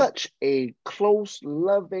such a close,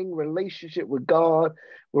 loving relationship with God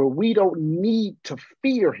where we don't need to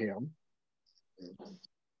fear Him.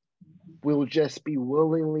 We'll just be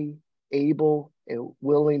willingly able and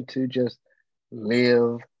willing to just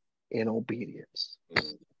live in obedience.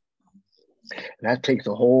 And that takes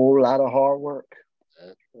a whole lot of hard work.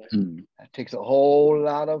 That takes a whole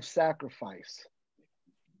lot of sacrifice.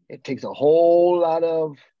 It takes a whole lot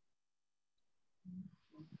of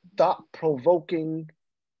thought-provoking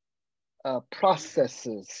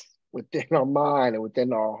processes within our mind and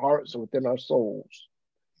within our hearts and within our souls.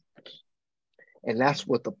 And that's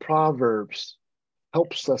what the Proverbs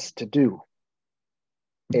helps us to do.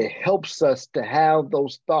 It helps us to have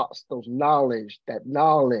those thoughts, that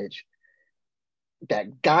knowledge,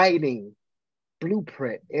 that guiding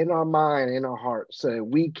blueprint in our mind, in our heart, so that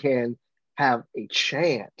we can have a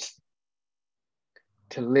chance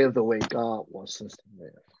to live the way God wants us to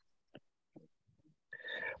live.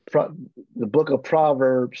 The book of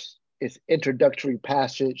Proverbs, its introductory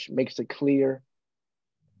passage makes it clear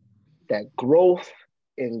that growth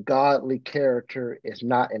in godly character is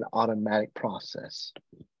not an automatic process.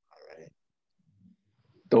 Right.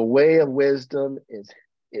 The way of wisdom is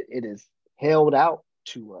held out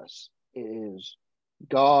to us.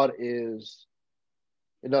 God is,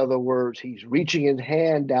 in other words, He's reaching His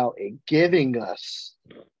hand out and giving us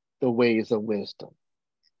the ways of wisdom.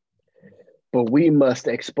 But we must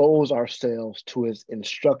expose ourselves to His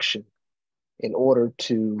instruction in order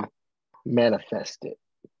to manifest it.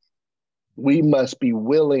 We must be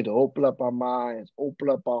willing to open up our minds, open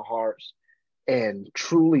up our hearts, and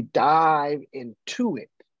truly dive into it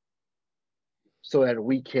so that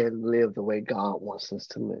we can live the way God wants us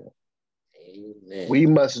to live. Amen. We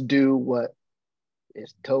must do what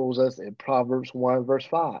it tells us in Proverbs 1, verse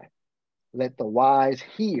 5. Let the wise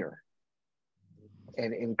hear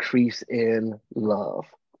and increase in love.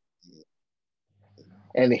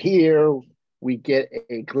 And here we get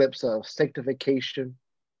a glimpse of sanctification,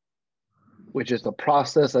 which is the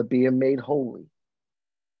process of being made holy,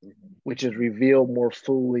 which is revealed more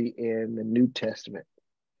fully in the New Testament.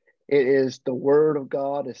 It is the Word of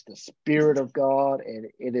God, it's the Spirit of God, and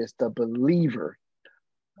it is the believer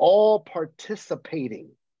all participating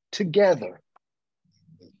together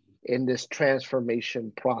in this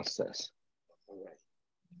transformation process.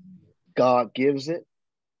 God gives it,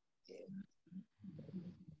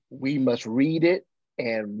 We must read it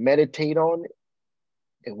and meditate on it,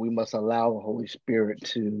 and we must allow the Holy Spirit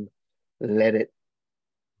to let it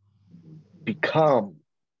become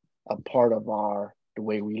a part of the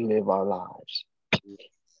way we live our lives.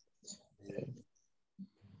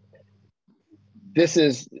 This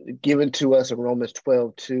is given to us in Romans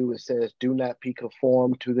 12:2. It says, do not be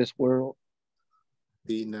conformed to this world,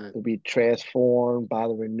 to be transformed by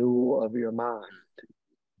the renewal of your mind.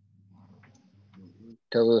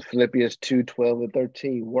 Tells us Philippians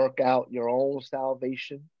 2:12-13, work out your own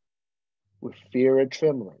salvation with fear and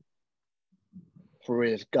trembling, for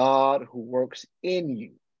it is God who works in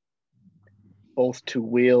you, both to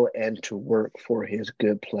will and to work for his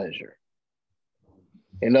good pleasure.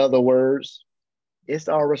 In other words, it's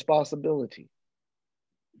our responsibility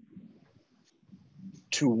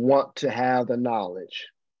to want to have the knowledge,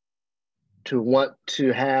 to want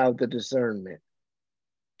to have the discernment,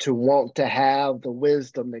 to want to have the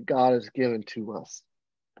wisdom that God has given to us,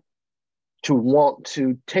 to want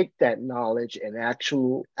to take that knowledge and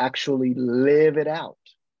actually live it out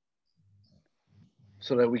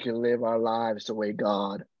so that we can live our lives the way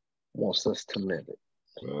God wants us to live it.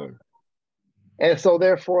 Right. And so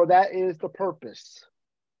therefore, that is the purpose.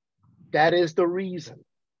 That is the reason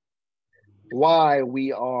why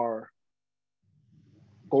we are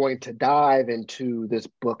going to dive into this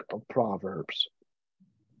book of Proverbs,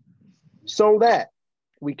 so that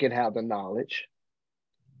we can have the knowledge,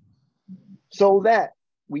 so that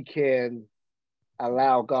we can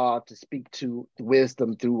allow God to speak to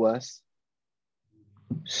wisdom through us,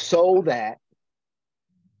 so that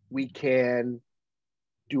we can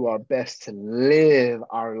do our best to live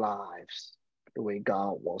our lives the way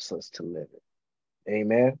God wants us to live it.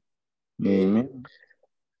 Amen. Amen.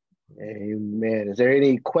 Amen. Is there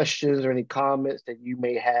any questions or any comments that you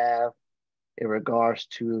may have in regards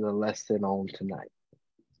to the lesson on tonight?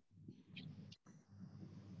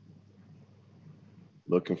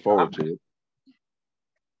 Looking forward to it.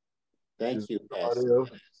 Thank you, Somebody Pastor. else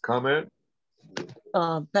comment?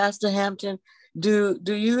 Pastor Hampton, do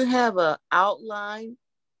you have an outline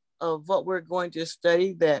of what we're going to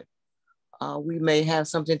study that we may have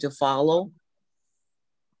something to follow?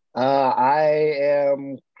 I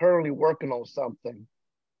am currently working on something.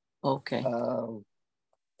 Okay.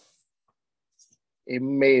 It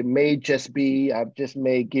may just be, I just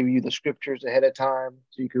may give you the scriptures ahead of time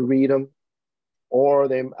so you can read them, or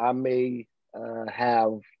I may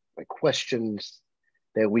have like questions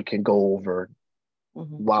that we can go over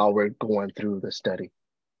while we're going through the study.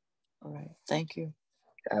 All right. Thank you.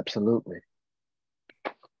 Absolutely.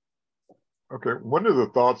 Okay. One of the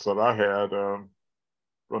thoughts that I had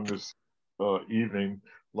from this evening,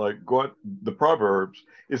 like the Proverbs,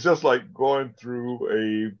 it's just like going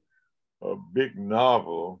through a big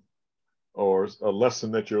novel or a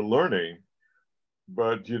lesson that you're learning.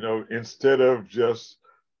 But, instead of just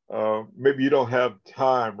maybe you don't have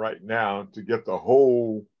time right now to get the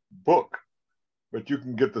whole book, but you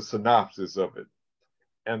can get the synopsis of it.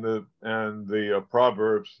 And the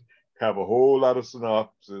Proverbs have a whole lot of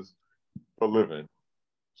synopsis for living.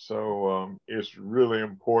 So it's really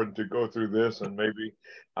important to go through this and maybe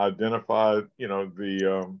identify,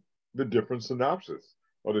 the different synopsis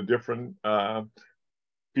or the different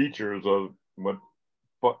features of what.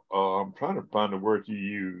 I'm trying to find the word you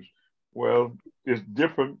use. Well, it's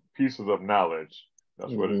different pieces of knowledge.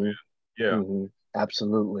 That's what it is. Yeah.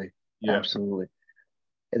 Absolutely. Yeah. Absolutely.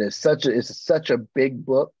 And it's such a big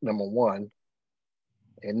book, number one.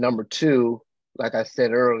 And number two, like I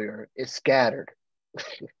said earlier, it's scattered.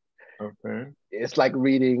 Okay. It's like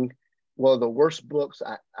reading one of the worst books.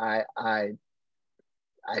 I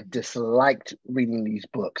disliked reading these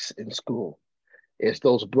books in school. It's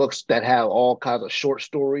those books that have all kinds of short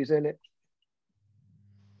stories in it.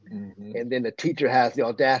 And then the teacher has the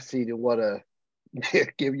audacity to want to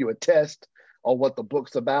give you a test on what the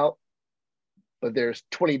book's about, but there's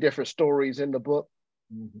 20 different stories in the book.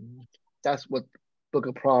 That's what the book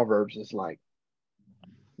of Proverbs is like.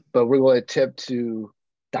 But we're going to attempt to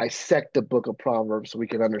dissect the book of Proverbs so we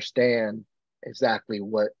can understand exactly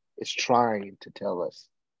what it's trying to tell us.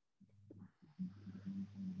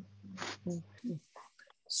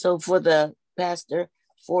 So for the pastor,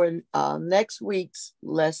 for next week's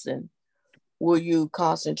lesson, will you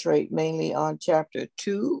concentrate mainly on chapter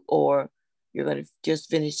 2, or you're going to just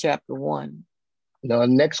finish chapter 1? No,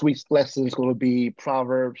 next week's lesson is going to be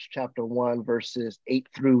Proverbs chapter 1, verses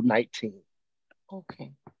 8-19.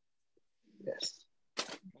 Okay. Yes.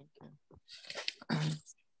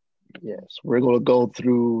 Yes, we're going to go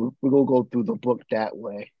through the book that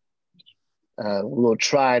way. We'll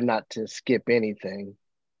try not to skip anything.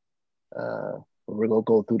 We're gonna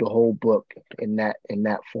go through the whole book in that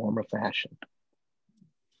form or fashion.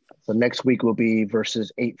 So next week will be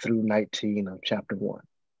verses 8 through 19 of chapter 1.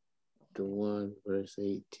 Chapter 1, verse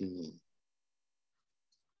 18.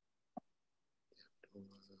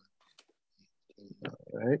 All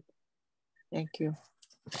right. Thank you.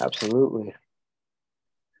 Absolutely.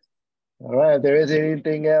 All right. If there is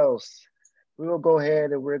anything else, we will go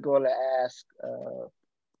ahead and we're going to ask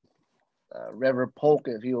Reverend Polk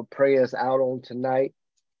if he will pray us out on tonight.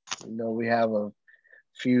 You know, we have a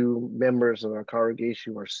few members of our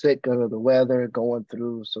congregation who are sick under the weather, going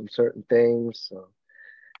through some certain things. So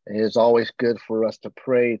it's always good for us to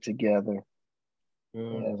pray together.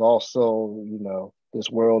 And also, you know, this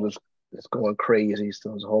world is going crazy. So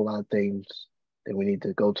there's a whole lot of things that we need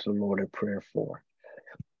to go to the Lord in prayer for.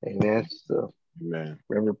 Amen. So, Amen.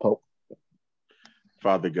 Reverend Pope.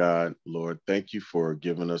 Father God, Lord, thank you for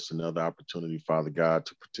giving us another opportunity, Father God,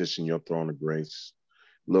 to petition your throne of grace.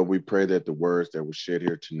 Lord, we pray that the words that were shared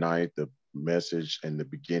here tonight, the message and the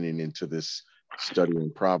beginning into this study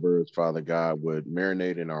in Proverbs, Father God, would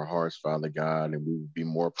marinate in our hearts, Father God, and we would be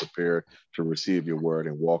more prepared to receive your word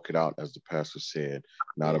and walk it out, as the pastor said,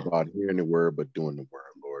 not about hearing the word, but doing the word,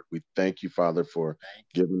 Lord. We thank you, Father, for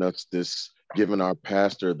giving us this, giving our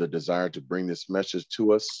pastor the desire to bring this message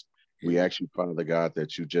to us. We ask you, Father God,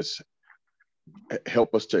 that you just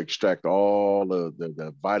help us to extract all of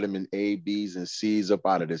the vitamin A, B's, and C's up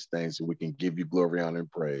out of this thing so we can give you glory, honor, and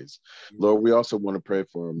praise. Lord, we also want to pray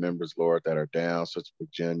for our members, Lord, that are down, such as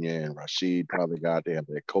Virginia and Rashid, Father God. They have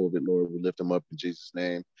that COVID, Lord. We lift them up in Jesus'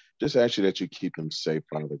 name. Just ask you that you keep them safe,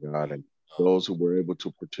 Father God. And those who were able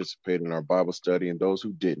to participate in our Bible study and those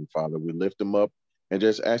who didn't, Father, we lift them up and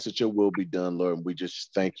just ask that your will be done, Lord. And we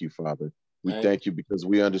just thank you, Father. We thank you because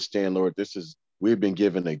we understand, Lord, we've been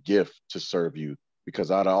given a gift to serve you, because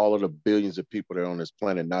out of all of the billions of people that are on this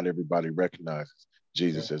planet, not everybody recognizes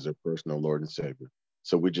Jesus as their personal Lord and Savior.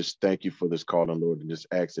 So we just thank you for this call on, Lord, and just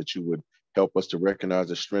ask that you would help us to recognize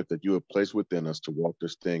the strength that you have placed within us to walk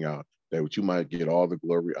this thing out, that you might get all the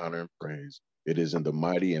glory, honor, and praise. It is in the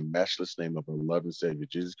mighty and matchless name of our loving Savior,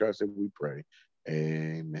 Jesus Christ, that we pray.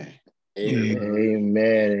 Amen.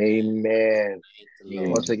 Amen. Amen.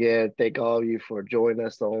 Once again, thank all of you for joining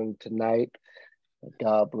us on tonight.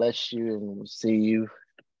 God bless you, and we'll see you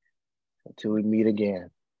until we meet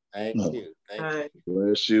again. Thank you. Thank you.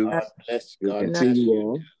 Bless you. God bless you. We'll God see bless you you.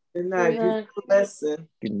 all. Good night. Beautiful lesson.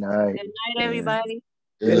 Good night. Good night, everybody.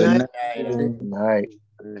 Good night. Good night.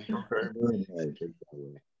 Okay.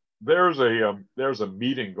 There's a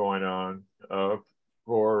meeting going on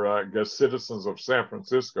for I guess citizens of San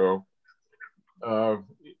Francisco.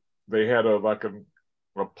 They had a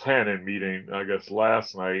planning meeting, I guess,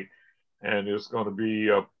 last night, and it's going to be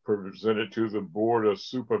presented to the Board of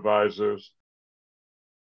Supervisors